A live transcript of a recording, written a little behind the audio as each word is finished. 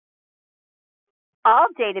All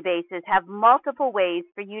databases have multiple ways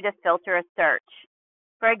for you to filter a search.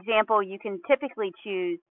 For example, you can typically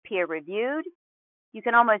choose peer-reviewed. You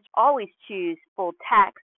can almost always choose full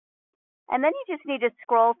text. And then you just need to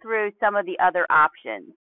scroll through some of the other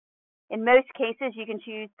options. In most cases, you can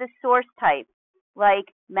choose the source type, like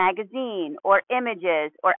magazine or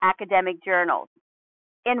images or academic journals.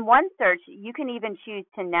 In one search, you can even choose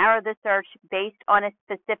to narrow the search based on a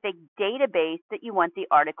specific database that you want the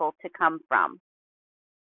article to come from.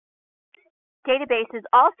 Databases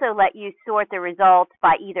also let you sort the results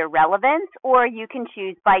by either relevance or you can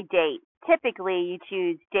choose by date. Typically, you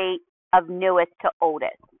choose date of newest to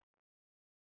oldest.